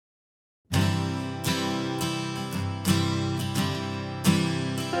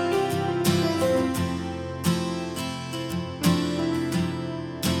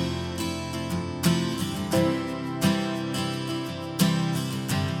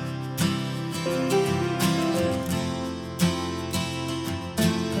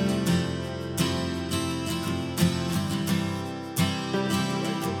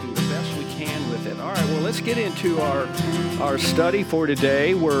let's get into our study for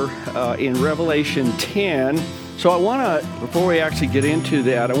today. We're in Revelation 10. So I want to, before we actually get into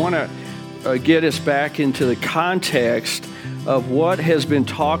that, I want to get us back into the context of what has been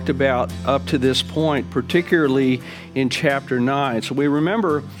talked about up to this point, particularly in chapter 9. So we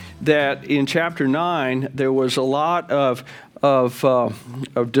remember that in chapter 9, there was a lot of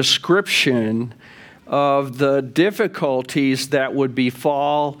description of the difficulties that would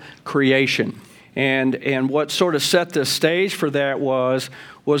befall creation. And what sort of set the stage for that was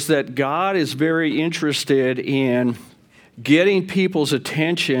that God is very interested in getting people's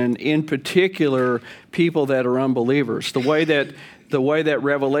attention, in particular people that are unbelievers. The way that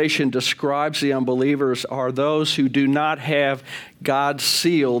Revelation describes the unbelievers are those who do not have God's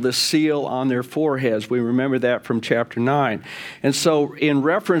seal, the seal on their foreheads. We remember that from chapter 9. And so in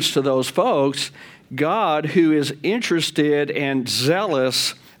reference to those folks, God, who is interested and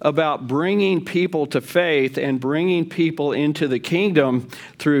zealous about bringing people to faith and bringing people into the kingdom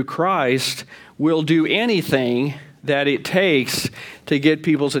through Christ, will do anything that it takes to get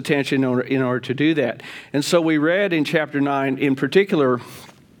people's attention in order to do that. And so we read in chapter 9, in particular,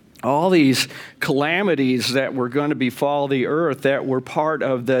 all these calamities that were going to befall the earth that were part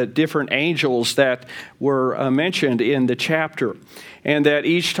of the different angels that were mentioned in the chapter. And that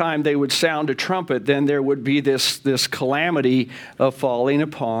each time they would sound a trumpet, then there would be this calamity of falling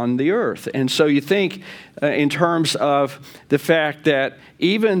upon the earth. And so you think in terms of the fact that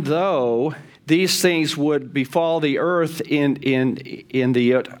even though these things would befall the earth in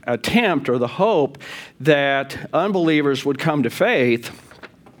the attempt or the hope that unbelievers would come to faith,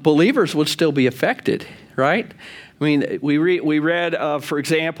 believers would still be affected, right? I mean, we read of, for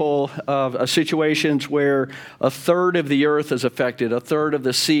example, of situations where a third of the earth is affected, a third of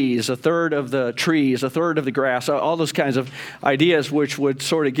the seas, a third of the trees, a third of the grass, all those kinds of ideas, which would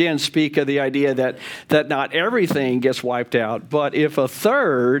sort of, again, speak of the idea that not everything gets wiped out, but if a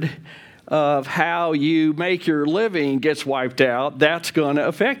third of how you make your living gets wiped out, that's going to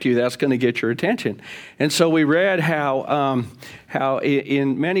affect you. That's going to get your attention. And so we read how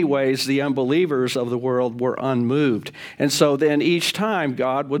in many ways the unbelievers of the world were unmoved. And so then each time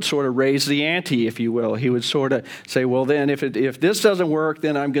God would sort of raise the ante, if you will. He would sort of say, well, then if this doesn't work,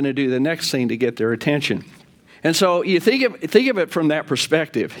 then I'm going to do the next thing to get their attention. And so you think of it from that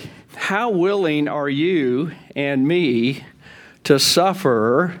perspective. How willing are you and me to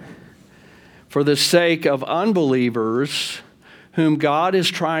suffer for the sake of unbelievers whom God is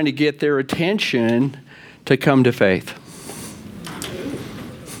trying to get their attention to come to faith?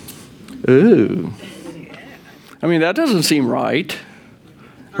 Ooh. I mean, that doesn't seem right.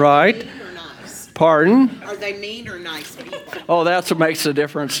 Right? Are they mean or nice? Pardon? Are they mean or nice people? Oh, that's what makes a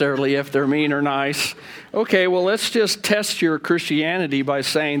difference, certainly, if they're mean or nice. Okay, well, let's just test your Christianity by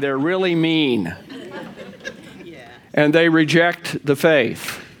saying they're really mean. Yeah. And they reject the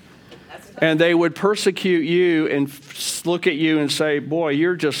faith. And they would persecute you and look at you and say, boy,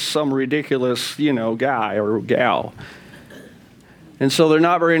 you're just some ridiculous, guy or gal. And so they're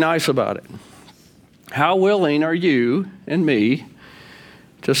not very nice about it. How willing are you and me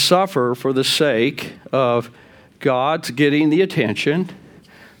to suffer for the sake of God's getting the attention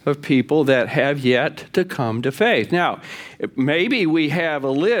of people that have yet to come to faith? Now, maybe we have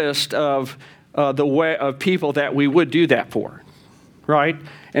a list of the way of people that we would do that for, right?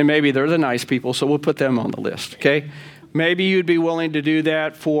 And maybe they're the nice people, so we'll put them on the list, okay? Maybe you'd be willing to do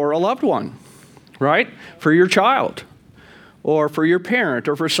that for a loved one, right? For your child, or for your parent,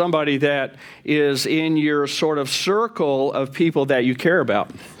 or for somebody that is in your sort of circle of people that you care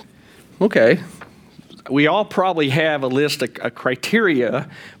about. Okay. We all probably have a list, a criteria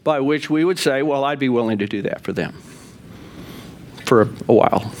by which we would say, well, I'd be willing to do that for them for a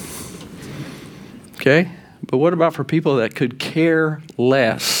while. Okay? But what about for people that could care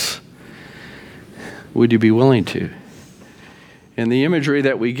less? Would you be willing to? And the imagery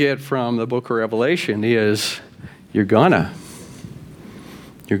that we get from the book of Revelation is, you're gonna.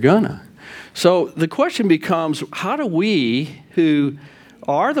 You're gonna. So the question becomes, how do we, who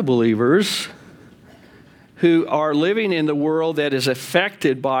are the believers, who are living in the world that is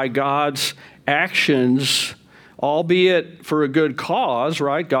affected by God's actions, albeit for a good cause,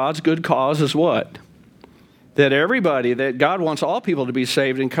 right? God's good cause is what? That God wants all people to be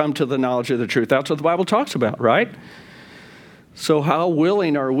saved and come to the knowledge of the truth. That's what the Bible talks about, right? So how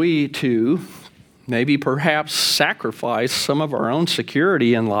willing are we to maybe perhaps sacrifice some of our own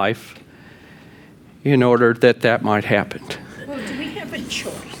security in life in order that might happen? Well, do we have a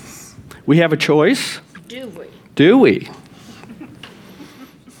choice? We have a choice? Do we? Do we?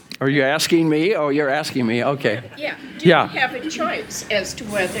 Are you asking me? Oh, you're asking me. Okay. Yeah. Do Yeah. we have a choice as to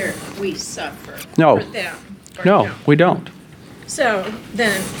whether we suffer No. for them or No, we don't. So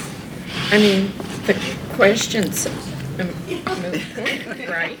then, I mean, the question's a moot point,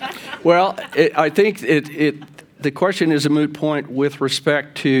 right? Well, I think the question is a moot point with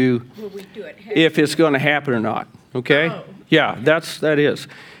respect to Will we do it? if it's going to happen or not. Okay? Oh. Yeah, that is.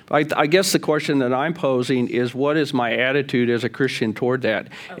 I guess the question that I'm posing is, what is my attitude as a Christian toward that?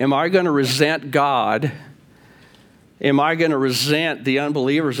 Am I going to resent God? Am I going to resent the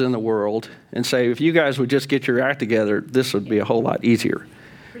unbelievers in the world and say, if you guys would just get your act together, this would be a whole lot easier?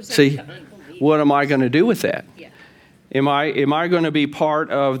 See, what am I going to do with that? Yeah. Am I going to be part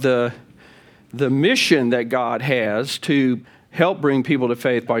of the mission that God has to help bring people to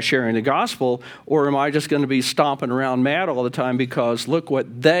faith by sharing the gospel, or am I just going to be stomping around mad all the time because look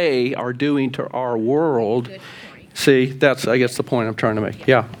what they are doing to our world? Good point. See, that's, I guess, the point I'm trying to make.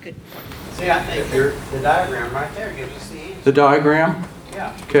 Yeah. Good. See, I think the diagram right there gives us the answer. The diagram?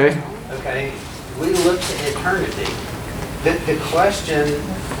 Yeah. Okay. Okay. We look to eternity. The question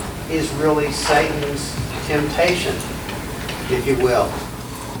is really Satan's temptation, if you will.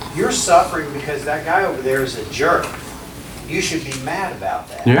 You're suffering because that guy over there is a jerk. You should be mad about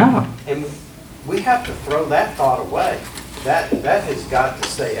that. Yeah. And we have to throw that thought away. That has got to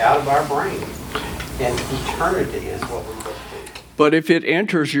stay out of our brain. And eternity is what we look to. But if it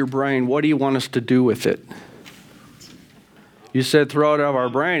enters your brain, what do you want us to do with it? You said throw it out of our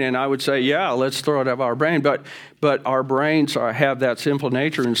brain, and I would say, yeah, let's throw it out of our brain. But our brains have that sinful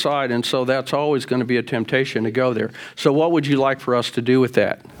nature inside, and so that's always going to be a temptation to go there. So what would you like for us to do with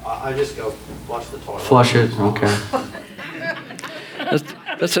that? I just go flush the toilet. Flush it, okay.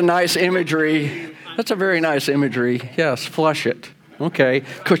 That's a nice imagery. That's a very nice imagery. Yes, flush it. Okay,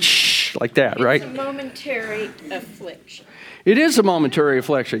 like that, right? It's a momentary affliction. It is a momentary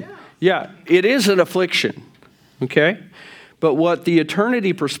affliction. Yeah, it is an affliction. Okay? But what the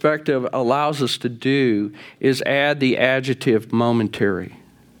eternity perspective allows us to do is add the adjective momentary.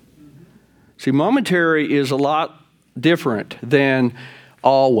 See, momentary is a lot different than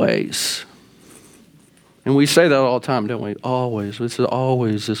always. And we say that all the time, don't we? Always. It's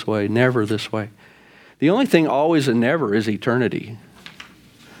always this way, never this way. The only thing always and never is eternity.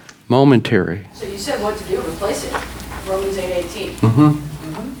 Momentary. So you said what to do, replace it. Romans 8:18.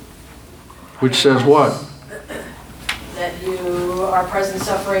 Which says what? That our present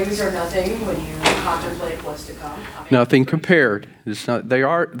sufferings are nothing when you contemplate what's to come. I mean, Nothing compared. It's not, they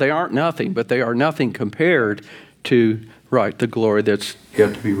aren't nothing, but they are nothing compared to, right, the glory that's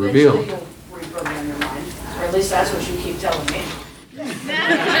yet to be revealed. eventually you'll reprogram your mind. Or at least that's what you keep telling me.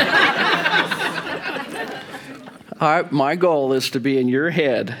 My goal is to be in your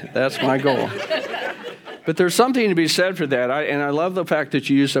head. That's my goal. But there's something to be said for that. And I love the fact that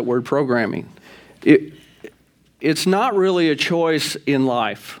you use that word programming. It's not really a choice in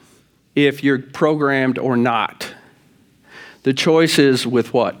life if you're programmed or not. The choice is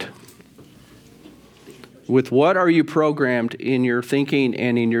with what? With what are you programmed in your thinking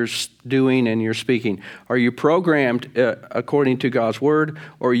and in your doing and your speaking? Are you programmed according to God's word,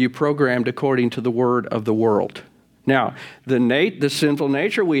 or are you programmed according to the word of the world? Now, the sinful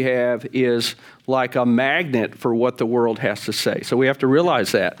nature we have is like a magnet for what the world has to say. So we have to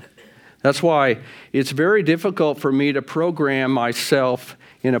realize that. That's why it's very difficult for me to program myself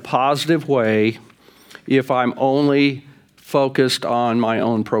in a positive way if I'm only focused on my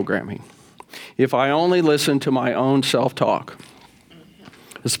own programming. If I only listen to my own self-talk,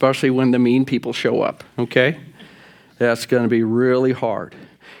 especially when the mean people show up, okay? That's going to be really hard.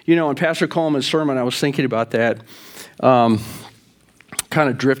 You know, in Pastor Coleman's sermon, I was thinking about that. Kind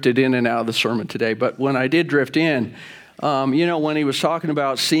of drifted in and out of the sermon today, but when I did drift in, when he was talking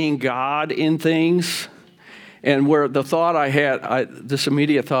about seeing God in things, and where the thought I had, this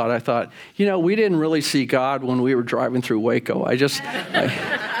immediate thought, I thought, we didn't really see God when we were driving through Waco.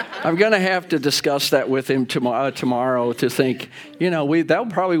 I'm going to have to discuss that with him tomorrow to think, that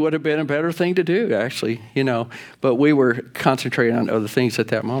probably would have been a better thing to do, actually, but we were concentrating on other things at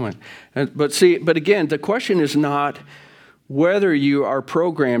that moment. But again, the question is not whether you are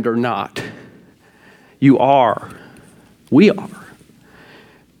programmed or not. You are. We are.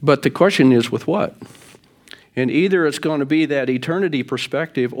 But the question is with what? And either it's going to be that eternity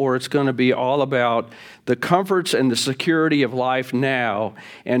perspective, or it's going to be all about the comforts and the security of life now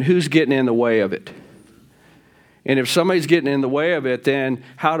and who's getting in the way of it. And if somebody's getting in the way of it, then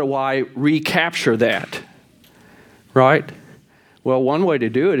how do I recapture that? Right? Well, one way to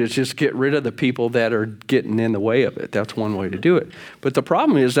do it is just get rid of the people that are getting in the way of it. That's one way to do it. But the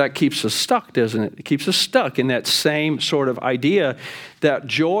problem is that keeps us stuck, doesn't it? It keeps us stuck in that same sort of idea that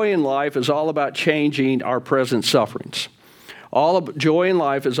joy in life is all about changing our present sufferings. Joy in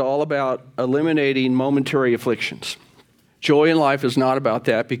life is all about eliminating momentary afflictions. Joy in life is not about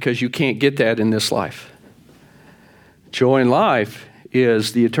that because you can't get that in this life. Joy in life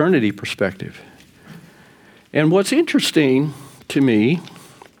is the eternity perspective. And what's interesting to me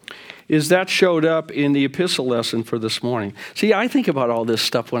is that showed up in the epistle lesson for this morning. See, I think about all this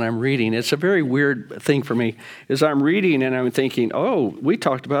stuff when I'm reading. It's a very weird thing for me, is I'm reading and I'm thinking, oh, we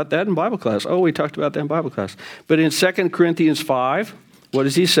talked about that in Bible class. Oh, we talked about that in Bible class. But in 2 Corinthians 5, what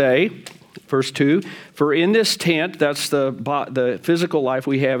does he say? Verse 2, for in this tent, that's the physical life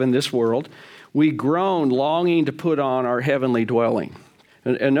we have in this world, we groan longing to put on our heavenly dwelling.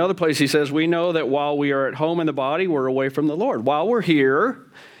 Another place he says, we know that while we are at home in the body, we're away from the Lord. While we're here,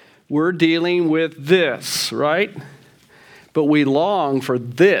 we're dealing with this, right? But we long for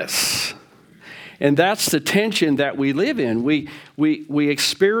this. And that's the tension that we live in. We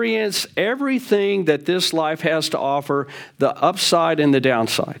experience everything that this life has to offer, the upside and the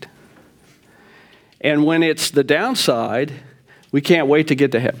downside. And when it's the downside, we can't wait to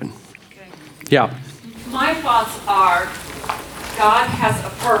get to heaven. Okay. Yeah. My thoughts are God has a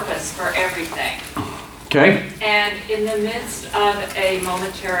purpose for everything. Okay. And in the midst of a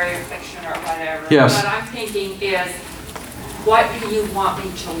momentary affliction or whatever, Yes. what I'm thinking is, what do you want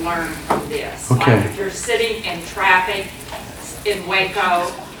me to learn from this? Okay. Like if you're sitting in traffic in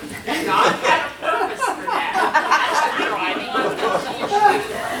Waco, God had a purpose for that.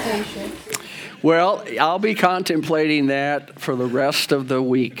 Driving. Well, I'll be contemplating that for the rest of the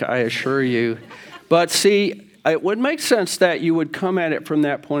week, I assure you. But see, it would make sense that you would come at it from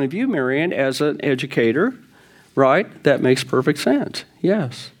that point of view, Marianne, as an educator, right? That makes perfect sense,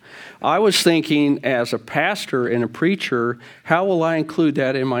 yes. I was thinking as a pastor and a preacher, how will I include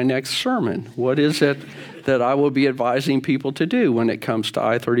that in my next sermon? What is it that I will be advising people to do when it comes to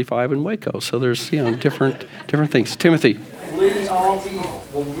I-35 in Waco? So there's, different things. Timothy. Leading all evil.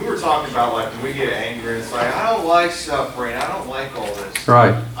 Well, we were talking about like when we get angry, it's like, I don't like suffering. I don't like all this.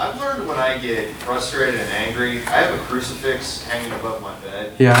 Right. I've learned when I get frustrated and angry, I have a crucifix hanging above my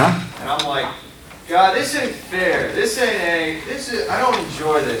bed. Yeah. And I'm like, God, this ain't fair. I don't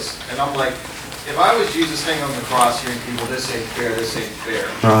enjoy this. And I'm like, if I was Jesus hanging on the cross hearing people, this ain't fair, this ain't fair.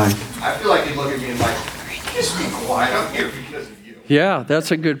 Right. I feel like he'd look at me and like, just be quiet. I'm here because of you. Yeah,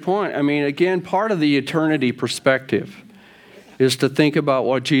 that's a good point. I mean, again, part of the eternity perspective is to think about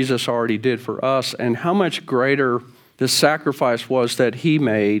what Jesus already did for us and how much greater the sacrifice was that he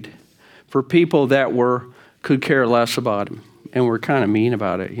made for people that could care less about him and were kind of mean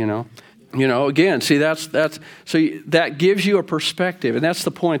about it, Again, see, so that gives you a perspective, and that's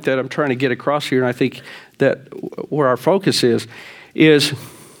the point that I'm trying to get across here, and I think that where our focus is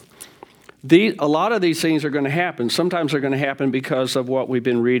a lot of these things are going to happen. Sometimes they're going to happen because of what we've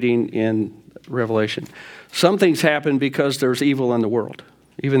been reading in Revelation. Some things happen because there's evil in the world,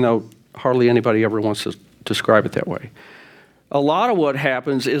 even though hardly anybody ever wants to describe it that way. A lot of what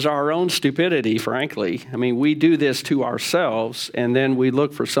happens is our own stupidity, frankly. I mean, we do this to ourselves, and then we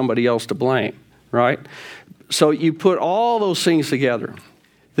look for somebody else to blame, right? So you put all those things together.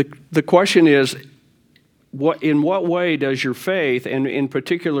 The question is, in what way does your faith, and in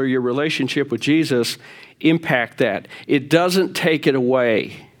particular your relationship with Jesus, impact that? It doesn't take it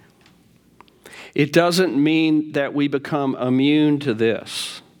away. It doesn't mean that we become immune to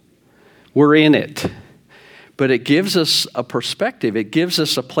this. We're in it. But it gives us a perspective. It gives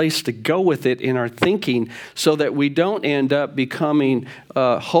us a place to go with it in our thinking so that we don't end up becoming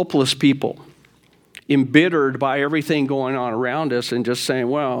hopeless people, embittered by everything going on around us and just saying,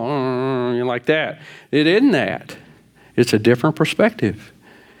 well, like that. It isn't that. It's a different perspective.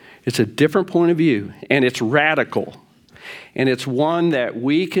 It's a different point of view, and it's radical. And it's one that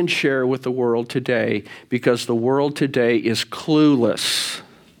we can share with the world today because the world today is clueless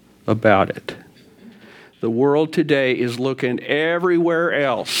about it. The world today is looking everywhere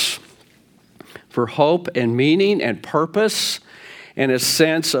else for hope and meaning and purpose and a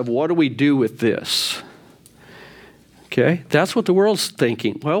sense of what do we do with this? Okay, that's what the world's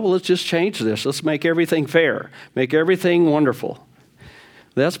thinking. Well, let's just change this. Let's make everything fair, make everything wonderful.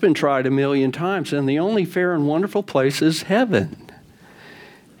 That's been tried a million times, and the only fair and wonderful place is heaven.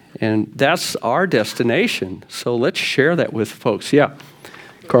 And that's our destination. So let's share that with folks. Yeah,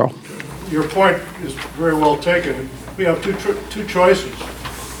 Carl. Your point is very well taken. We have two choices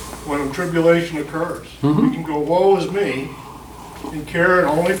when a tribulation occurs. Mm-hmm. We can go, woe is me, and care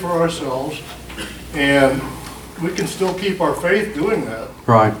only for ourselves, and we can still keep our faith doing that,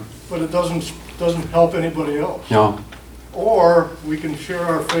 Right. but it doesn't help anybody else. No. Or we can share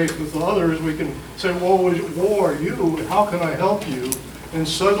our faith with others. We can say, woe are you, how can I help you? And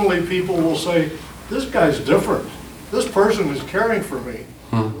suddenly people will say, this guy's different. This person is caring for me.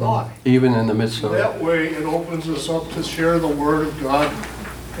 Why? Even in the midst of it. That way it opens us up to share the word of God.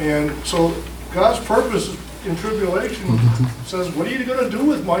 And so God's purpose in tribulation says, what are you going to do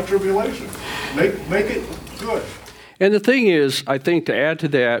with my tribulation? Make it good. And the thing is, I think to add to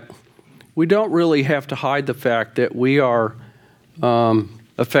that, we don't really have to hide the fact that we are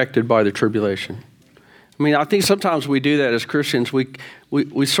affected by the tribulation. I mean, I think sometimes we do that as Christians.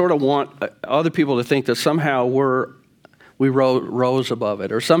 We sort of want other people to think that somehow we rose above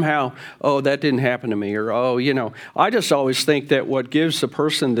it, or somehow, oh, that didn't happen to me, or oh, I just always think that what gives a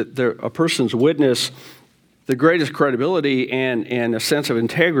person's witness the greatest credibility and a sense of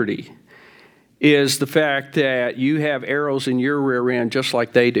integrity is the fact that you have arrows in your rear end just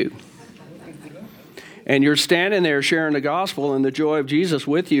like they do. And you're standing there sharing the gospel and the joy of Jesus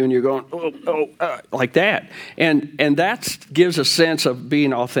with you, and you're going, like that. And that gives a sense of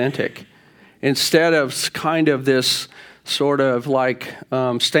being authentic instead of kind of this sort of like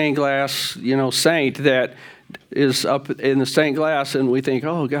stained glass, saint that is up in the stained glass, and we think,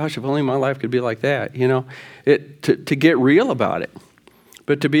 oh gosh, if only my life could be like that, to get real about it.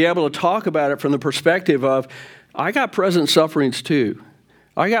 But to be able to talk about it from the perspective of, I got present sufferings too.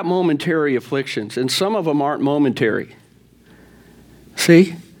 I got momentary afflictions, and some of them aren't momentary.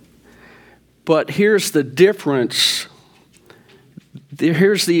 See? But here's the difference.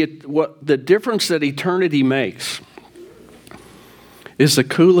 Here's the difference that eternity makes is the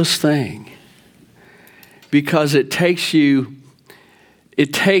coolest thing, because it takes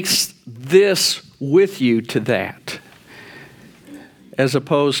this with you to that, as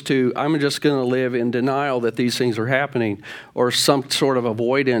opposed to, I'm just going to live in denial that these things are happening, or some sort of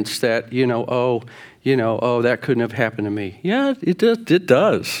avoidance that, that couldn't have happened to me. Yeah, it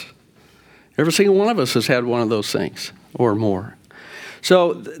does. Every single one of us has had one of those things or more.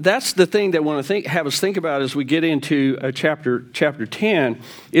 So that's the thing that I want to have us think about as we get into chapter 10,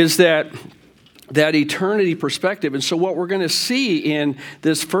 is that eternity perspective. And so what we're going to see in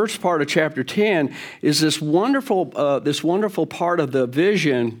this first part of chapter 10 is this wonderful part of the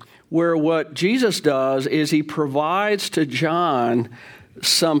vision, where what Jesus does is he provides to John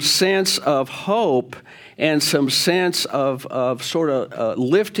some sense of hope and some sense of sort of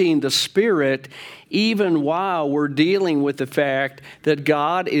lifting the spirit, even while we're dealing with the fact that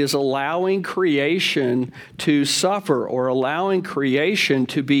God is allowing creation to suffer, or allowing creation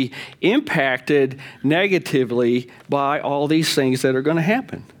to be impacted negatively by all these things that are going to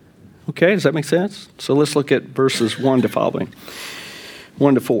happen. Okay, does that make sense? So let's look at verses 1 to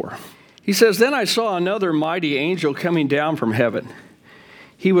 4. He says, "Then I saw another mighty angel coming down from heaven.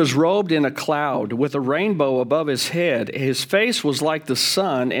 He was robed in a cloud with a rainbow above his head. His face was like the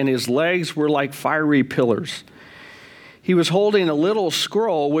sun, and his legs were like fiery pillars. He was holding a little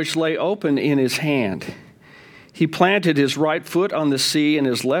scroll which lay open in his hand. He planted his right foot on the sea and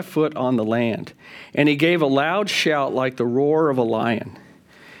his left foot on the land. And he gave a loud shout like the roar of a lion.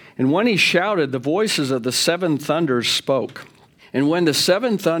 And when he shouted, the voices of the seven thunders spoke. And when the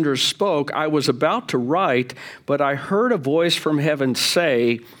seven thunders spoke, I was about to write, but I heard a voice from heaven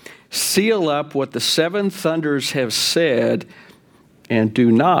say, 'Seal up what the seven thunders have said, and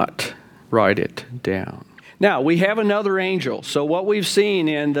do not write it down.'" Now, we have another angel. So what we've seen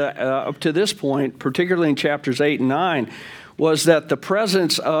up to this point, particularly in chapters 8 and 9, was that the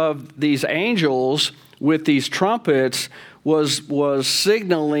presence of these angels with these trumpets was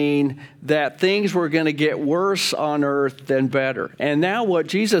signaling that things were going to get worse on earth than better. And now what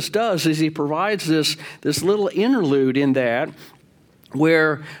Jesus does is he provides this little interlude in that,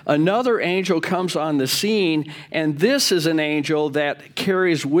 where another angel comes on the scene, and this is an angel that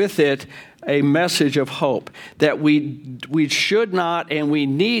carries with it a message of hope, that we should not and we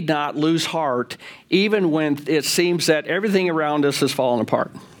need not lose heart, even when it seems that everything around us has fallen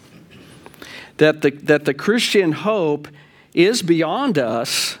apart. That the Christian hope is beyond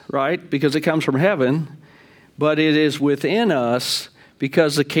us, right? Because it comes from heaven, but it is within us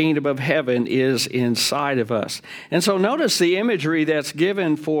because the kingdom of heaven is inside of us. And so notice the imagery that's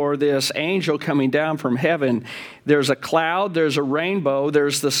given for this angel coming down from heaven. There's a cloud, there's a rainbow,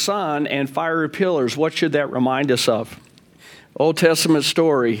 there's the sun, and fiery pillars. What should that remind us of? Old Testament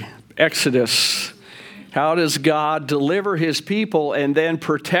story, Exodus. How does God deliver his people and then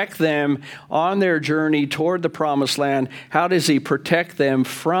protect them on their journey toward the promised land? How does he protect them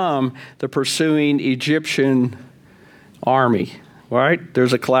from the pursuing Egyptian army? Right?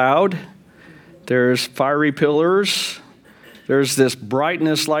 There's a cloud, There's fiery pillars. There's this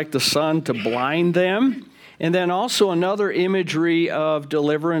brightness like the sun to blind them. And then also another imagery of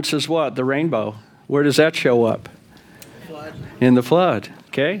deliverance is what? The rainbow. Where does that show up? Flood. In the flood.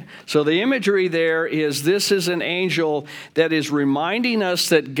 Okay? So the imagery there is this is an angel that is reminding us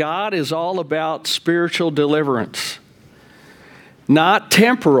that God is all about spiritual deliverance, not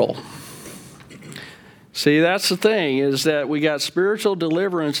temporal. See, that's the thing, is that we got spiritual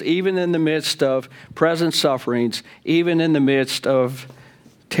deliverance even in the midst of present sufferings, even in the midst of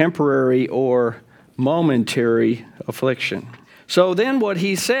temporary or momentary affliction. So then what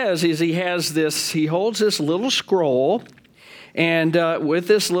he says is he holds this little scroll, and with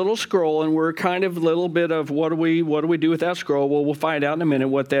this little scroll, and we're kind of a little bit of what do we do with that scroll? Well, we'll find out in a minute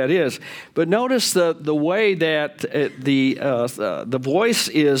what that is. But notice the way that the voice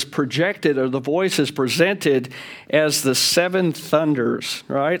is projected, or the voice is presented as the seven thunders,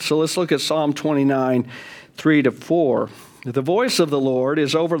 right? So let's look at Psalm 29, 3-4. The voice of the Lord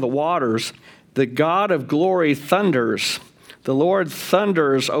is over the waters. The God of glory thunders. The Lord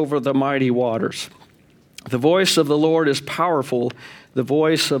thunders over the mighty waters. The voice of the Lord is powerful. The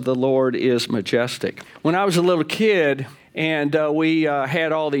voice of the Lord is majestic. When I was a little kid, and we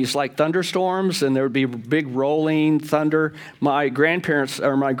had all these like thunderstorms, and there would be big rolling thunder, my grandparents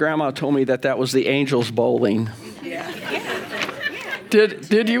or my grandma told me that was the angels bowling.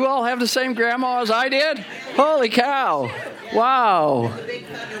 Did you all have the same grandma as I did? Holy cow. Wow. The big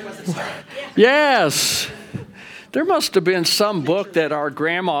thunder was a storm. Yes. There must have been some book that our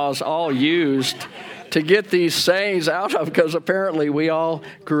grandmas all used to get these sayings out of, because apparently we all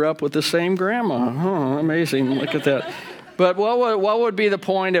grew up with the same grandma. Oh, amazing. Look at that. But what would be the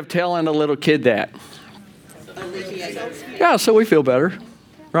point of telling a little kid that? Yeah, so we feel better,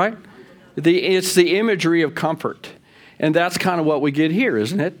 right? It's the imagery of comfort. And that's kind of what we get here,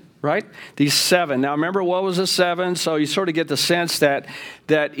 isn't it? Right? These seven. Now remember, what was the seven? So you sort of get the sense that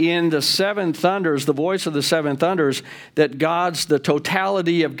in the seven thunders, the voice of the seven thunders, that the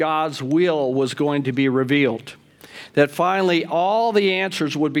totality of God's will was going to be revealed. That finally all the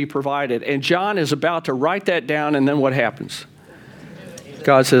answers would be provided. And John is about to write that down, and then what happens?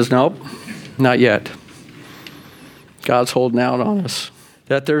 God says, nope, not yet. God's holding out on us.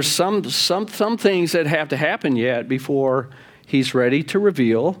 That there's some things that have to happen yet before he's ready to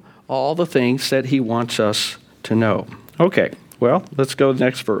reveal all the things that he wants us to know. Okay, well, let's go to the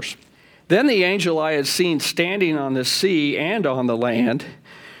next verse. Then the angel I had seen standing on the sea and on the land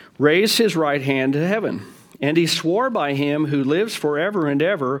raised his right hand to heaven, and he swore by him who lives forever and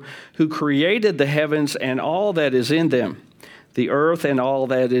ever, who created the heavens and all that is in them, the earth and all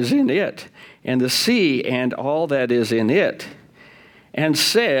that is in it, and the sea and all that is in it, and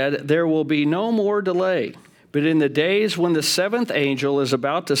said, there will be no more delay. But in the days when the seventh angel is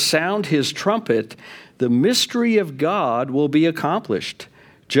about to sound his trumpet, the mystery of God will be accomplished,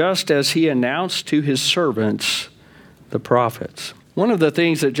 just as he announced to his servants, the prophets. One of the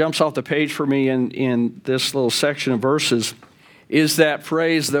things that jumps off the page for me in this little section of verses is that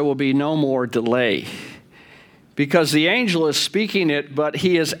phrase, there will be no more delay. Because the angel is speaking it, but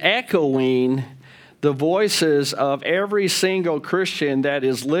he is echoing the voices of every single Christian that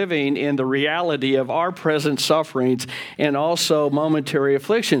is living in the reality of our present sufferings and also momentary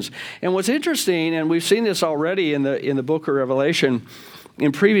afflictions. And what's interesting, and we've seen this already in the book of Revelation,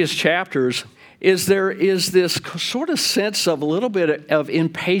 in previous chapters, is there is this sort of sense of a little bit of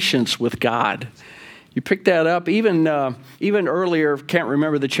impatience with God. You pick that up even earlier, can't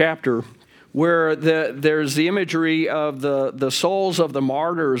remember the chapter, where there's the imagery of the souls of the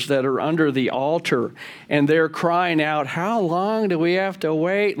martyrs that are under the altar, and they're crying out, how long do we have to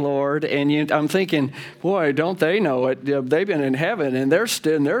wait, Lord? And I'm thinking, boy, don't they know it? They've been in heaven, and they're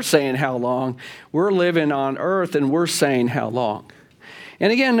saying how long. We're living on earth, and we're saying how long.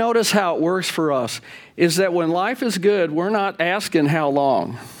 And again, notice how it works for us, is that when life is good, we're not asking how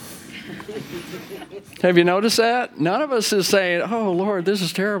long. Have you noticed that? None of us is saying, oh, Lord, this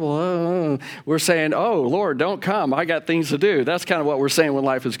is terrible. We're saying, oh, Lord, don't come. I got things to do. That's kind of what we're saying when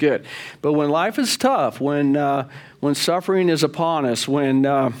life is good. But when life is tough, when suffering is upon us, when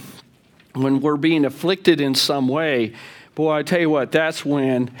we're being afflicted in some way, boy, I tell you what, that's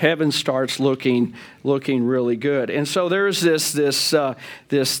when heaven starts looking really good. And so there's this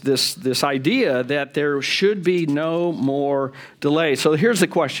idea that there should be no more delay. So here's the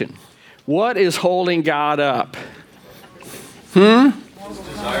question. What is holding God up? More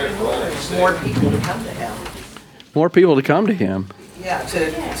people to come to him. More people to come to him. Yeah,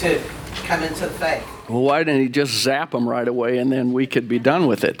 to come into the faith. Well, why didn't he just zap them right away and then we could be done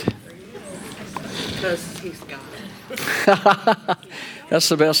with it? Because he's God. That's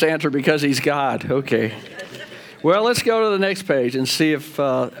the best answer because he's God. Okay. Well, let's go to the next page and see if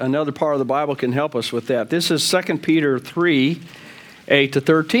another part of the Bible can help us with that. This is 2 Peter 3, 8 to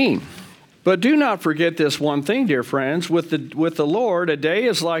 13. But do not forget this one thing, dear friends. With the Lord, a day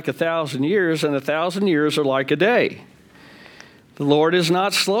is like 1,000 years, and 1,000 years are like a day. The Lord is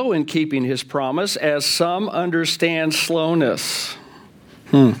not slow in keeping his promise, as some understand slowness.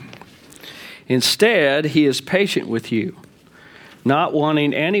 Instead, he is patient with you, not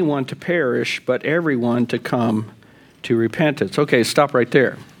wanting anyone to perish, but everyone to come to repentance. Okay, stop right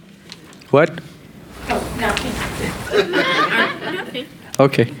there. What? Oh, nothing. Nothing.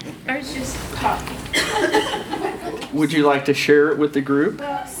 Okay. I was just talking. Would you like to share it with the group?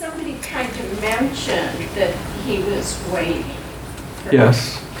 Well, somebody tried to mention that he was waiting for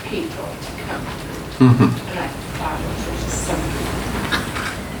Yes. people to come. Mm-hmm. And I thought it was just something.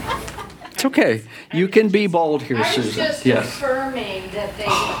 It's okay. You can be bold here, I was Susan. just Yes. affirming that they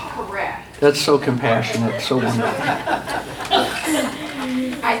were correct. That's so compassionate, so wonderful.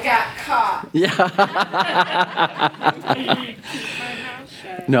 I got caught. Yeah.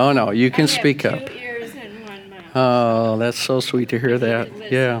 No, you can speak up. 2 ears and 1 mouth. Oh, that's so sweet to hear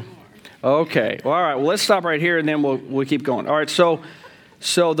that. Yeah. Okay. Well, all right. Well, let's stop right here, and then we'll keep going. All right. So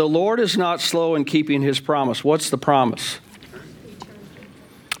the Lord is not slow in keeping his promise. What's the promise?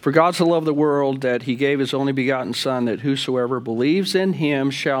 For God so loved the world that he gave his only begotten Son, that whosoever believes in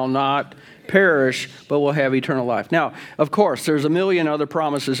him shall not perish, but will have eternal life. Now, of course, there's a million other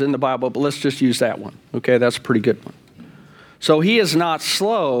promises in the Bible, but let's just use that one. Okay, that's a pretty good one. So he is not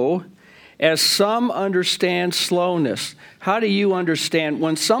slow, as some understand slowness. How do you understand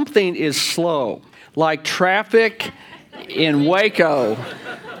when something is slow, like traffic in Waco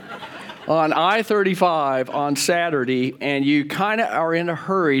on I-35 on Saturday, and you kind of are in a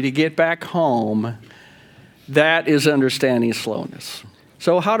hurry to get back home? That is understanding slowness.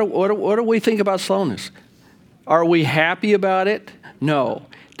 So what do we think about slowness? Are we happy about it? No.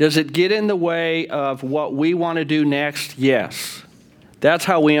 Does it get in the way of what we want to do next? Yes. That's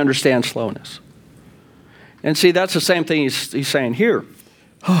how we understand slowness. And see, that's the same thing he's saying here.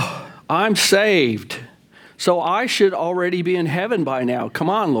 Oh, I'm saved, so I should already be in heaven by now.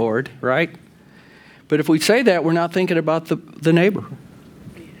 Come on, Lord, right? But if we say that, we're not thinking about the neighbor.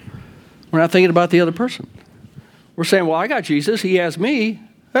 We're not thinking about the other person. We're saying, well, I got Jesus. He has me.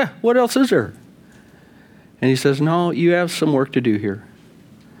 What else is there? And he says, no, you have some work to do here.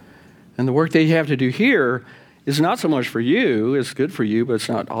 And the work that you have to do here is not so much for you. It's good for you, but it's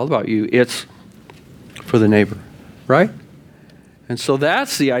not all about you. It's for the neighbor, right? And so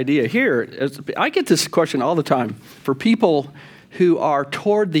that's the idea here. I get this question all the time for people who are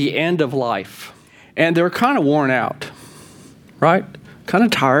toward the end of life, and they're kind of worn out, right? Kind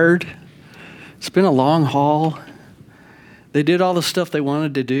of tired. It's been a long haul. They did all the stuff they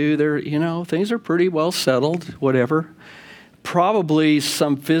wanted to do. Things are pretty well settled, whatever. Probably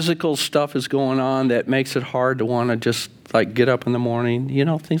some physical stuff is going on that makes it hard to want to just like get up in the morning,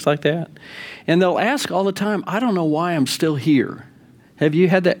 things like that. And they'll ask all the time, I don't know why I'm still here. Have you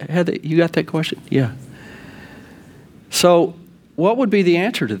had that? You got that question? Yeah. So what would be the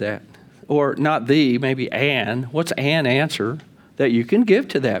answer to that? Or not maybe Ann. What's Ann answer that you can give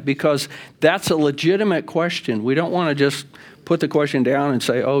to that? Because that's a legitimate question. We don't want to just put the question down and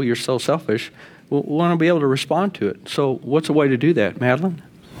say, oh, you're so selfish. We want to be able to respond to it. So what's a way to do that, Madeline?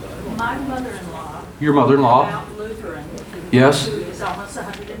 My mother-in-law. Your mother-in-law? Mount Lutheran. Yes. Who is almost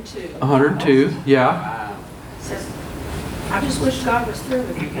 102. 102, yeah. Says, I just wish God was through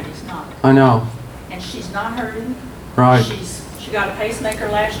with you, but he's not. I know. And she's not hurting. Right. She got a pacemaker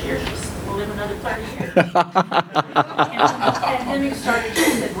last year. She'll live another 30 years. And when the pandemic started, she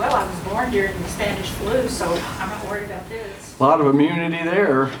said, well, I was born during the Spanish flu, so I'm not worried about this. A lot of immunity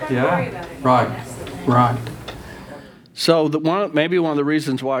there. Don't worry about it. Right. That's the thing. Right. So maybe one of the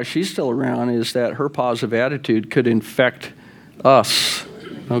reasons why she's still around is that her positive attitude could infect us.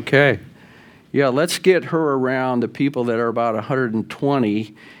 Okay. Yeah, let's get her around the people that are about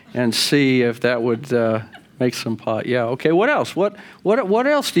 120 and see if that would make some pot. Yeah. Okay. What else? What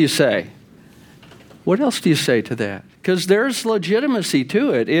else do you say? What else do you say to that? Because there's legitimacy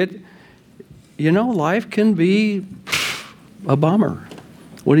to it. Life can be a bummer.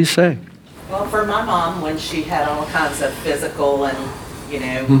 What do you say? Well, for my mom, when she had all kinds of physical and,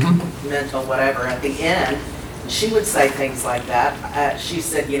 mental whatever at the end, she would say things like that. She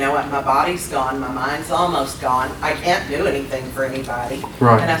said, you know what, my body's gone, my mind's almost gone, I can't do anything for anybody.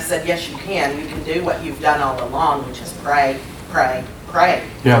 Right. And I said, yes, you can. You can do what you've done all along, which is pray, pray, pray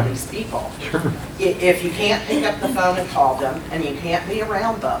Yeah. for these people. Sure. If you can't pick up the phone and call them, and you can't be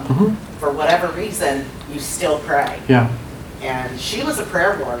around them, for whatever reason, you still pray. Yeah. And she was a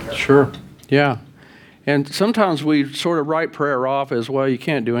prayer warrior. Sure. Yeah. And sometimes we sort of write prayer off as, well, you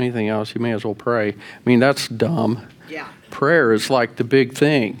can't do anything else. You may as well pray. I mean, that's dumb. Yeah. Prayer is like the big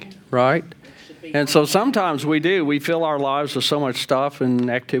thing, right? And so sometimes we do. We fill our lives with so much stuff and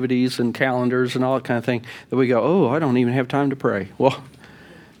activities and calendars and all that kind of thing that we go, oh, I don't even have time to pray. Well,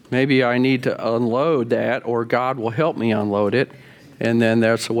 maybe I need to unload that, or God will help me unload it, and then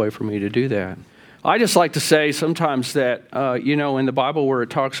that's a way for me to do that. I just like to say sometimes that, in the Bible where it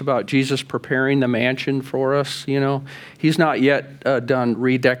talks about Jesus preparing the mansion for us, he's not yet done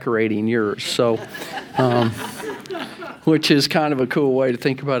redecorating yours. So, which is kind of a cool way to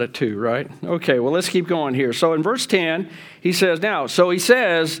think about it too, right? Okay, well, let's keep going here. So in verse 10, he says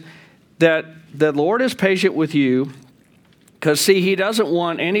that the Lord is patient with you because, see, he doesn't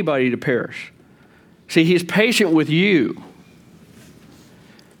want anybody to perish. See, he's patient with you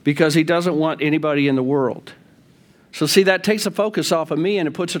because he doesn't want anybody in the world. So see, that takes the focus off of me and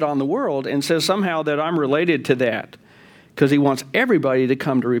it puts it on the world and says somehow that I'm related to that because he wants everybody to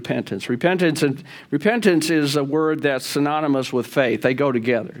come to repentance. Repentance is a word that's synonymous with faith. They go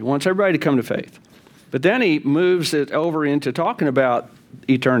together. He wants everybody to come to faith. But then he moves it over into talking about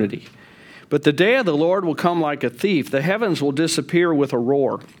eternity. But the day of the Lord will come like a thief. The heavens will disappear with a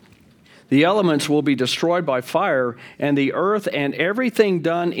roar. The elements will be destroyed by fire, and the earth and everything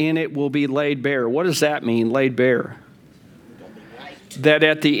done in it will be laid bare. What does that mean, laid bare? That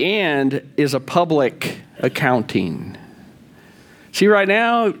at the end is a public accounting. See, right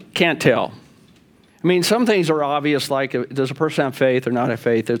now, can't tell. I mean, some things are obvious, like does a person have faith or not have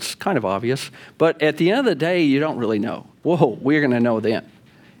faith? It's kind of obvious. But at the end of the day, you don't really know. Whoa, we're going to know then.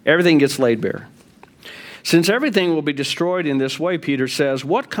 Everything gets laid bare. Since everything will be destroyed in this way, Peter says,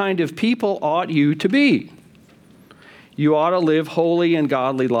 what kind of people ought you to be? You ought to live holy and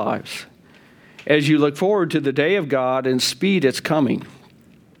godly lives as you look forward to the day of God and speed its coming.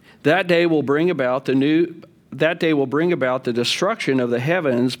 That day will bring about the destruction of the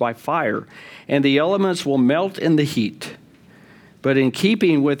heavens by fire, and the elements will melt in the heat. But in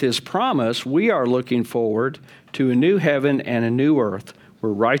keeping with his promise, we are looking forward to a new heaven and a new earth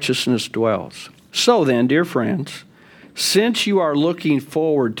where righteousness dwells. So then, dear friends, since you are looking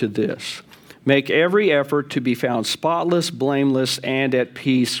forward to this, make every effort to be found spotless, blameless, and at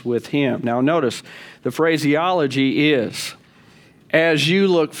peace with him. Now notice, the phraseology is, as you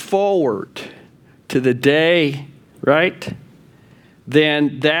look forward to the day, right,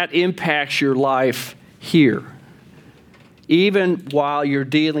 then that impacts your life here, even while you're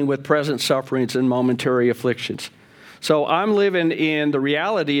dealing with present sufferings and momentary afflictions. So I'm living in the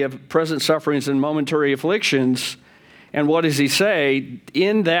reality of present sufferings and momentary afflictions. And what does he say?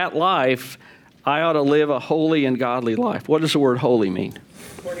 In that life, I ought to live a holy and godly life. What does the word holy mean?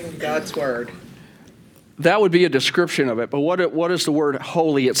 According to God's word. That would be a description of it. But what does the word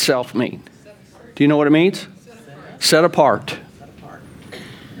holy itself mean? Do you know what it means? Set apart.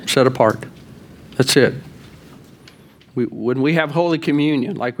 Set apart. That's it. When we have Holy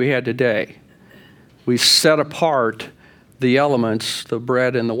Communion, like we had today, we set apart the elements, the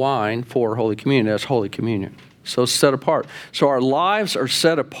bread and the wine, for Holy Communion. That's Holy Communion. So set apart. So our lives are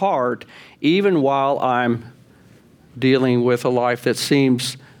set apart even while I'm dealing with a life that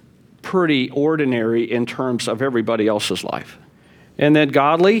seems pretty ordinary in terms of everybody else's life. And then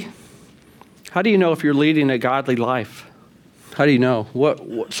godly. How do you know if you're leading a godly life? How do you know?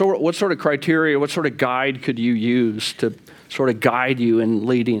 What sort of criteria, what sort of guide could you use to sort of guide you in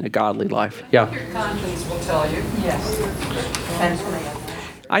leading a godly life? Yeah. Your conscience will tell you. Yes.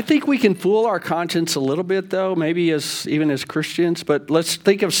 I think we can fool our conscience a little bit, though, maybe even as Christians. But let's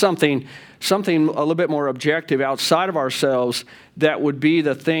think of something a little bit more objective outside of ourselves that would be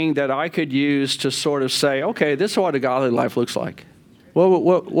the thing that I could use to sort of say, okay, this is what a godly life looks like.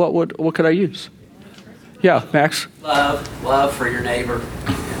 What could I use? Yeah, Max? Love for your neighbor.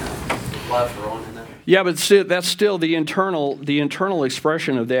 Love for one another. Yeah, but that's still the internal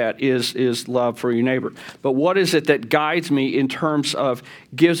expression of that is love for your neighbor. But what is it that guides me in terms of,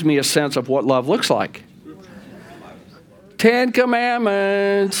 gives me a sense of what love looks like? 10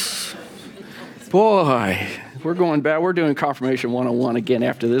 Commandments. Boy, we're going back. We're doing Confirmation 101 again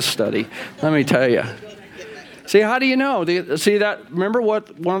after this study. Let me tell you. See, how do you know? Remember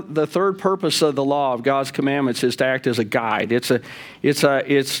the third purpose of the law of God's commandments is to act as a guide.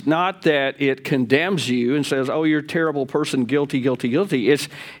 It's not that it condemns you and says, oh, you're a terrible person, guilty, guilty, guilty. It's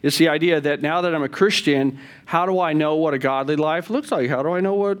the idea that now that I'm a Christian, how do I know what a godly life looks like? How do I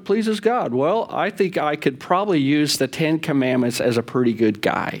know what pleases God? Well, I think I could probably use the 10 Commandments as a pretty good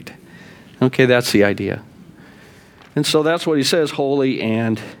guide. Okay, that's the idea. And so that's what he says, holy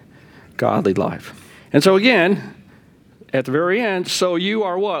and godly life. And so again, at the very end, so you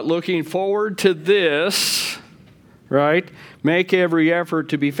are what? Looking forward to this, right? Make every effort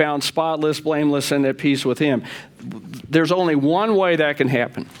to be found spotless, blameless, and at peace with him. There's only one way that can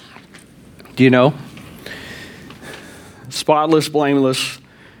happen. Do you know? Spotless, blameless,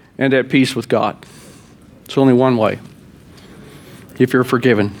 and at peace with God. It's only one way. If you're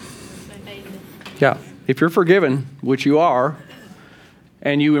forgiven. Yeah. If you're forgiven, which you are,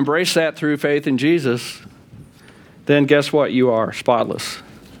 and you embrace that through faith in Jesus, then guess what? You are spotless,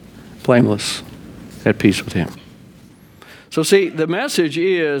 blameless, at peace with him. So see, the message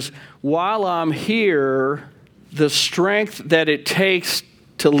is, while I'm here, the strength that it takes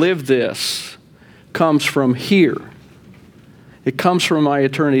to live this comes from here. It comes from my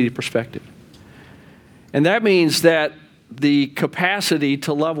eternity perspective. And that means that the capacity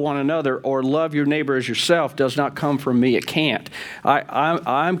to love one another or love your neighbor as yourself does not come from me. It can't.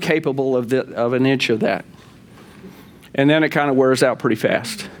 I'm capable of an inch of that. And then it kind of wears out pretty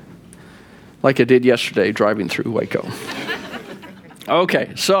fast. Like it did yesterday driving through Waco.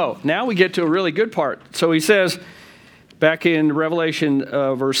 Okay, so now we get to a really good part. So he says, back in Revelation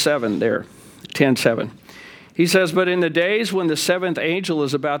verse 7 there, 10:7. He says, but in the days when the seventh angel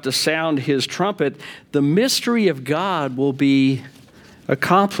is about to sound his trumpet, the mystery of God will be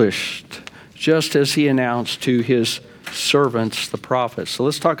accomplished, just as he announced to his servants, the prophets. So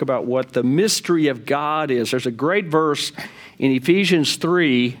let's talk about what the mystery of God is. There's a great verse in Ephesians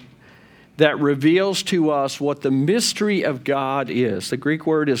 3 that reveals to us what the mystery of God is. The Greek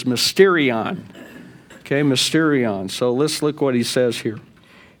word is mysterion. Okay, mysterion. So let's look what he says here.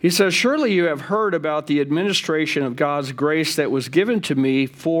 He says, surely you have heard about the administration of God's grace that was given to me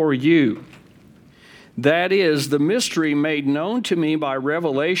for you. That is, the mystery made known to me by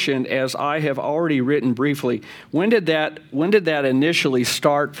revelation, as I have already written briefly. When did that initially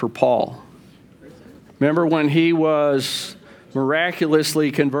start for Paul? Remember when he was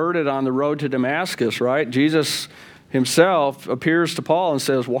miraculously converted on the road to Damascus, right? Jesus himself appears to Paul and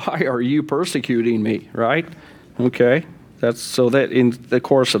says, why are you persecuting me, right? Okay. So that in the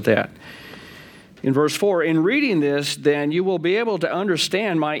course of that. In verse 4, in reading this, then you will be able to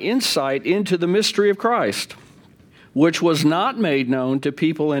understand my insight into the mystery of Christ, which was not made known to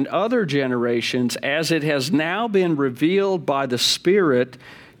people in other generations, as it has now been revealed by the Spirit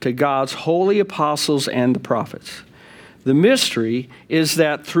to God's holy apostles and the prophets. The mystery is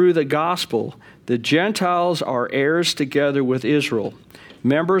that through the gospel, the Gentiles are heirs together with Israel,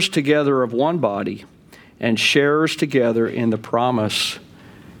 members together of one body, and sharers together in the promise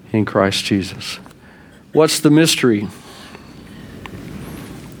in Christ Jesus. What's the mystery?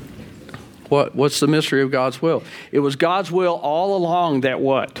 What's the mystery of God's will? It was God's will all along that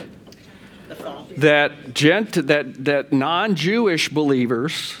what? That non-Jewish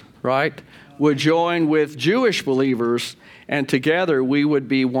believers, right, would join with Jewish believers, and together we would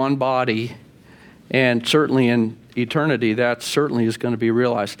be one body, and certainly in eternity, that certainly is going to be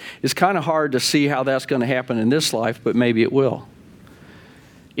realized. It's kind of hard to see how that's going to happen in this life, but maybe it will.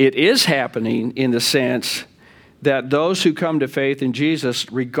 It is happening in the sense that those who come to faith in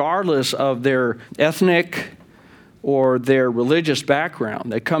Jesus, regardless of their ethnic or their religious background,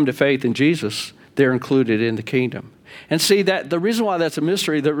 they come to faith in Jesus, they're included in the kingdom. And see, that the reason why that's a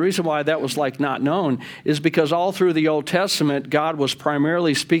mystery, the reason why that was like not known, is because all through the Old Testament, God was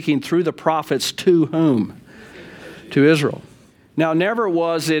primarily speaking through the prophets to whom? To Israel. Now, never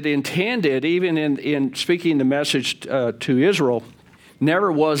was it intended, even in speaking the message to Israel,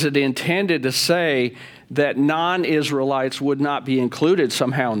 never was it intended to say that non-Israelites would not be included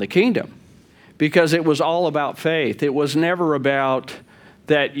somehow in the kingdom, because it was all about faith. It was never about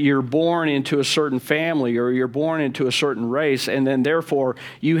that you're born into a certain family or you're born into a certain race, and then therefore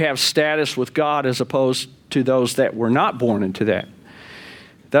you have status with God as opposed to those that were not born into that.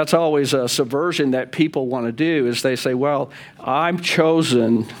 That's always a subversion that people want to do, is they say, well, I'm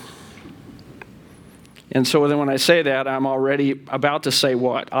chosen. And so then when I say that, I'm already about to say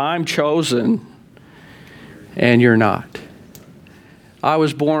what? I'm chosen, and you're not. I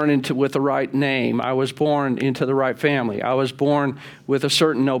was born with the right name. I was born into the right family. I was born with a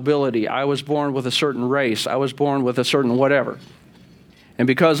certain nobility. I was born with a certain race. I was born with a certain whatever. And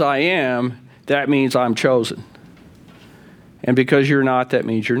because I am, that means I'm chosen. And because you're not, that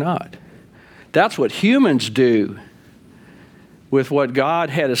means you're not. That's what humans do with what God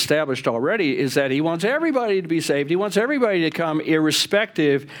had established already, is that he wants everybody to be saved. He wants everybody to come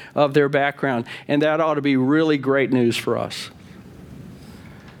irrespective of their background. And that ought to be really great news for us.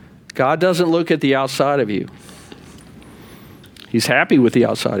 God doesn't look at the outside of you. He's happy with the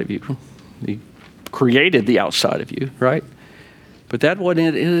outside of you. He created the outside of you, right? But that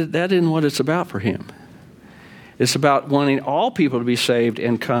isn't what it's about for him. It's about wanting all people to be saved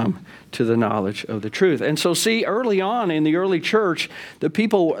and come to the knowledge of the truth. And so see, early on in the early church, the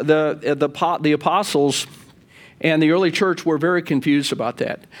people, the apostles and the early church were very confused about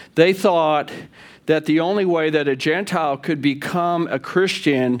that. They thought that the only way that a Gentile could become a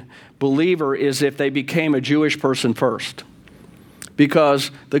Christian believer is if they became a Jewish person first. Because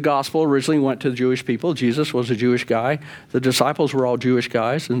the gospel originally went to the Jewish people. Jesus was a Jewish guy. The disciples were all Jewish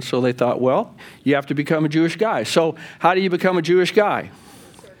guys. And so they thought, well, you have to become a Jewish guy. So how do you become a Jewish guy?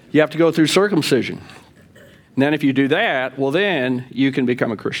 You have to go through circumcision. And then if you do that, well, then you can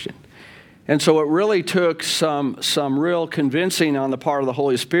become a Christian. And so it really took some real convincing on the part of the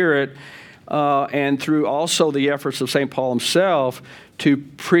Holy Spirit and through also the efforts of St. Paul himself to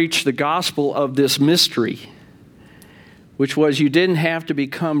preach the gospel of this mystery, which was you didn't have to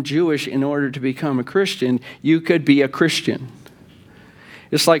become Jewish in order to become a Christian. You could be a Christian.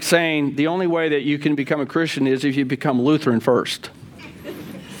 It's like saying the only way that you can become a Christian is if you become Lutheran first.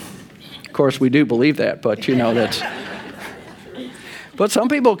 Of course, we do believe that, but that's... But some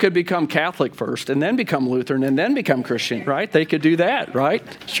people could become Catholic first and then become Lutheran and then become Christian, right? They could do that, right?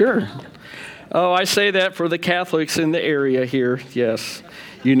 Sure. Oh, I say that for the Catholics in the area here. Yes.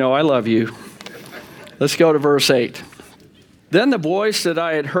 I love you. Let's go to verse 8. Then the voice that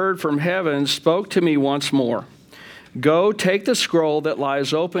I had heard from heaven spoke to me once more. Go, take the scroll that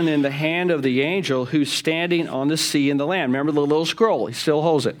lies open in the hand of the angel who's standing on the sea and the land. Remember the little scroll? He still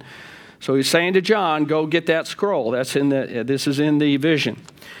holds it. So he's saying to John, go get that scroll. This is in the vision.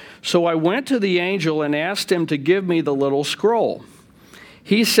 So I went to the angel and asked him to give me the little scroll.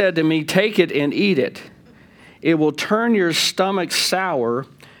 He said to me, take it and eat it. It will turn your stomach sour,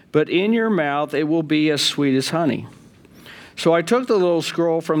 but in your mouth it will be as sweet as honey. So I took the little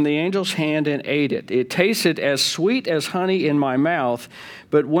scroll from the angel's hand and ate it. It tasted as sweet as honey in my mouth,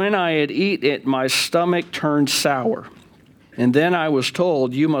 but when I had eaten it, my stomach turned sour. And then I was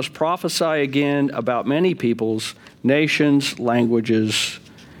told, you must prophesy again about many peoples, nations, languages,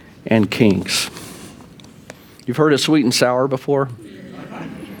 and kings. You've heard of sweet and sour before?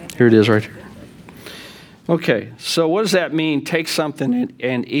 Here it is right here. Okay, so what does that mean, take something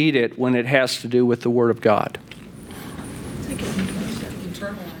and eat it, when it has to do with the Word of God?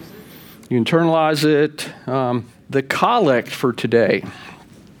 You internalize it. The collect for today.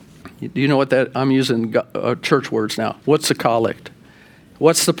 Do you know what that, I'm using church words now. What's the collect?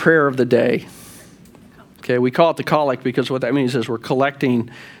 What's the prayer of the day? Okay, we call it the collect because what that means is we're collecting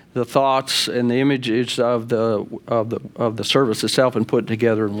the thoughts and the images of the service itself and putting it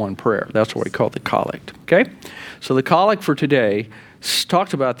together in one prayer. That's what we call the collect. Okay? So the collect for today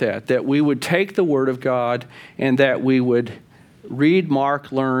talked about that we would take the Word of God and that we would read,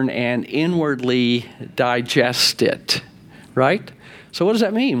 mark, learn, and inwardly digest it. Right? So what does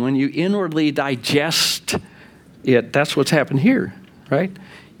that mean? When you inwardly digest it, that's what's happened here, right?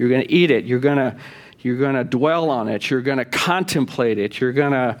 You're going to eat it. You're going to dwell on it. You're going to contemplate it. You're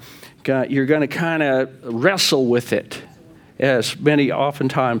going to kind of wrestle with it, as many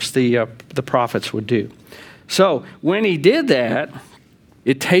oftentimes the prophets would do. So when he did that,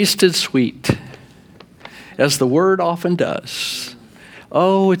 it tasted sweet, as the Word often does.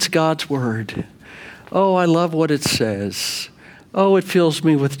 Oh, it's God's Word. Oh, I love what it says. Oh, it fills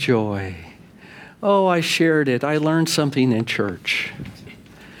me with joy. Oh, I shared it. I learned something in church.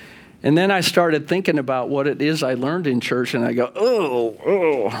 And then I started thinking about what it is I learned in church, and I go,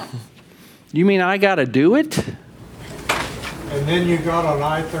 oh, you mean I got to do it? And then you got on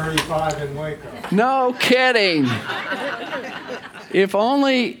I-35 in Waco. No kidding. If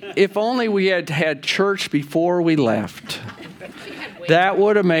only we had had church before we left, that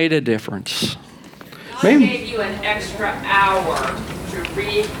would have made a difference. I gave you an extra hour to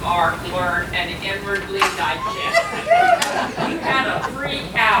read, mark, learn, and inwardly digest. You had a free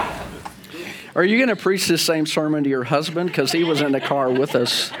hour. Are you going to preach this same sermon to your husband? Because he was in the car with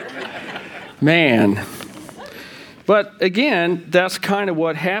us. Man. But again, that's kind of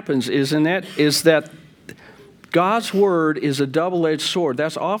what happens, isn't it? Is that God's Word is a double-edged sword.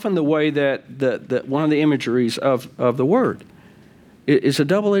 That's often the way that one of the imageries of the Word. It's a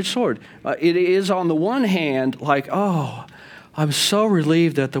double-edged sword. It is on the one hand like, oh, I'm so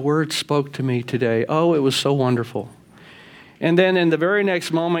relieved that the Word spoke to me today. Oh, it was so wonderful. And then in the very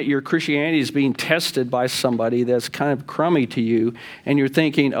next moment, your Christianity is being tested by somebody that's kind of crummy to you, and you're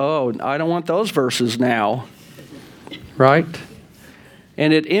thinking, oh, I don't want those verses now, right?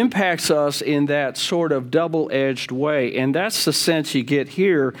 And it impacts us in that sort of double-edged way. And that's the sense you get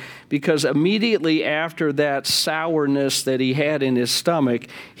here, because immediately after that sourness that he had in his stomach,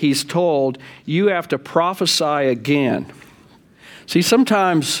 he's told, you have to prophesy again. See,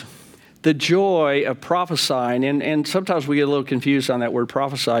 sometimes the joy of prophesying, and sometimes we get a little confused on that word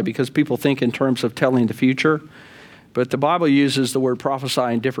prophesy because people think in terms of telling the future. But the Bible uses the word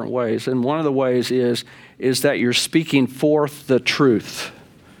prophesy in different ways. And one of the ways is that you're speaking forth the truth.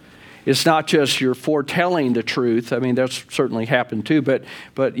 It's not just you're foretelling the truth. I mean, that's certainly happened too.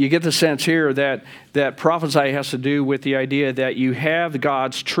 But you get the sense here that prophesy has to do with the idea that you have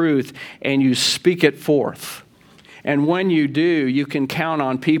God's truth and you speak it forth. And when you do, you can count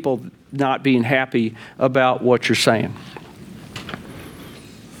on people not being happy about what you're saying.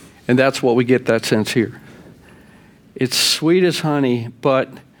 And that's what we get that sense here. It's sweet as honey, but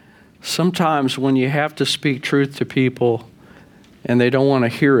sometimes when you have to speak truth to people and they don't want to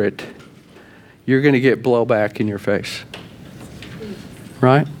hear it, you're going to get blowback in your face.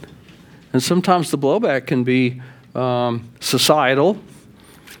 Right? And sometimes the blowback can be societal.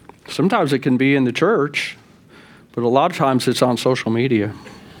 Sometimes it can be in the church. But a lot of times it's on social media.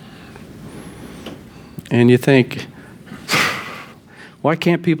 And you think, why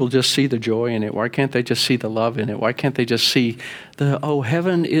can't people just see the joy in it? Why can't they just see the love in it? Why can't they just see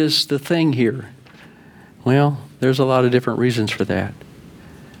heaven is the thing here? Well, there's a lot of different reasons for that.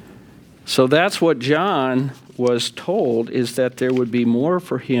 So that's what John was told, is that there would be more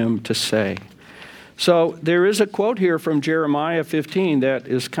for him to say. So there is a quote here from Jeremiah 15 that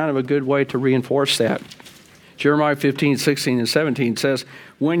is kind of a good way to reinforce that. Jeremiah 15, 16, and 17 says,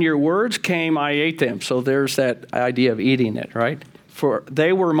 when your words came, I ate them. So there's that idea of eating it, right? For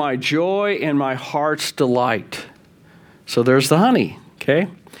they were my joy and my heart's delight. So there's the honey, okay?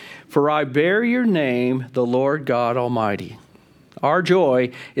 For I bear your name, the Lord God Almighty. Our joy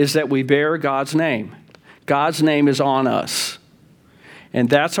is that we bear God's name. God's name is on us. And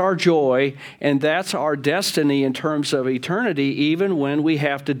that's our joy, and that's our destiny in terms of eternity, even when we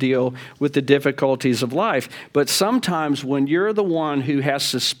have to deal with the difficulties of life. But sometimes when you're the one who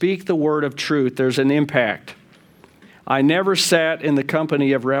has to speak the word of truth, there's an impact. I never sat in the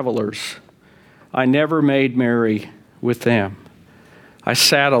company of revelers. I never made merry with them. I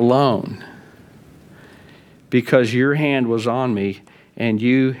sat alone because your hand was on me, and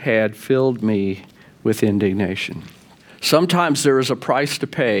you had filled me with indignation. Sometimes there is a price to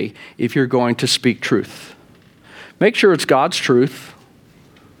pay if you're going to speak truth. Make sure it's God's truth.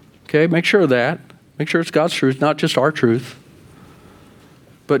 Okay, make sure of that. Make sure it's God's truth, not just our truth.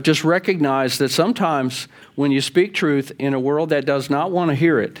 But just recognize that sometimes when you speak truth in a world that does not want to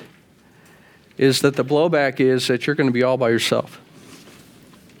hear it, is that the blowback is that you're going to be all by yourself.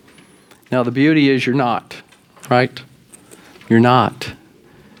 Now the beauty is you're not, right? You're not.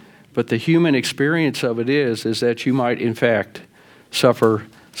 But the human experience of it is that you might, in fact, suffer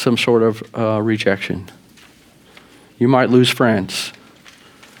some sort of rejection. You might lose friends.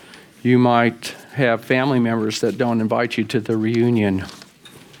 You might have family members that don't invite you to the reunion.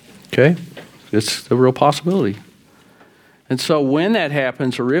 Okay? It's a real possibility. And so when that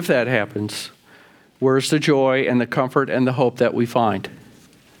happens, or if that happens, where's the joy and the comfort and the hope that we find?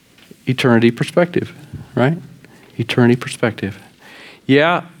 Eternity perspective, right? Eternity perspective.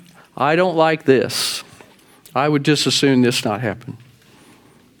 Yeah, I don't like this. I would just as soon this not happen.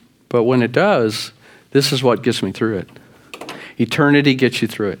 But when it does, this is what gets me through it. Eternity gets you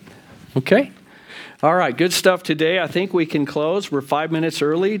through it. Okay? All right, good stuff today. I think we can close. We're 5 minutes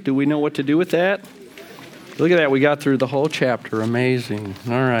early. Do we know what to do with that? Look at that. We got through the whole chapter. Amazing.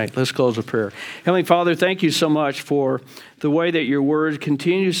 All right, let's close with prayer. Heavenly Father, thank you so much for the way that your word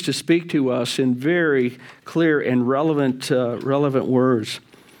continues to speak to us in very clear and relevant words.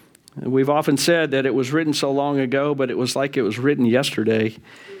 We've often said that it was written so long ago, but it was like it was written yesterday.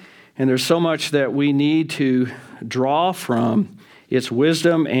 And there's so much that we need to draw from its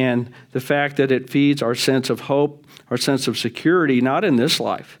wisdom and the fact that it feeds our sense of hope, our sense of security, not in this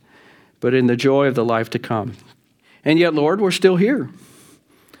life, but in the joy of the life to come. And yet, Lord, we're still here.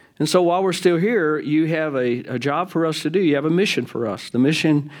 And so while we're still here, you have a job for us to do. You have a mission for us. The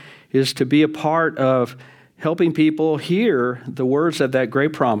mission is to be a part of helping people hear the words of that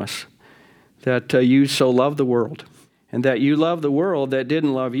great promise that you so love the world, and that you love the world that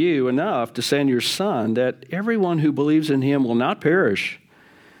didn't love you enough to send your Son, that everyone who believes in him will not perish,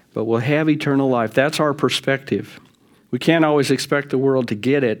 but will have eternal life. That's our perspective. We can't always expect the world to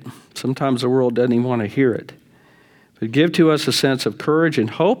get it. Sometimes the world doesn't even want to hear it. But give to us a sense of courage and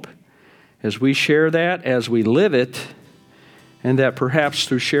hope as we share that, as we live it, and that perhaps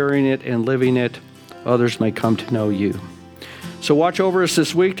through sharing it and living it, others may come to know you. So watch over us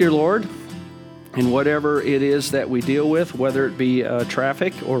this week, dear Lord, in whatever it is that we deal with, whether it be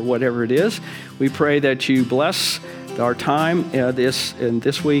traffic or whatever it is. We pray that you bless our time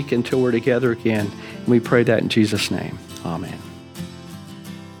this week until we're together again. And we pray that in Jesus' name. Amen.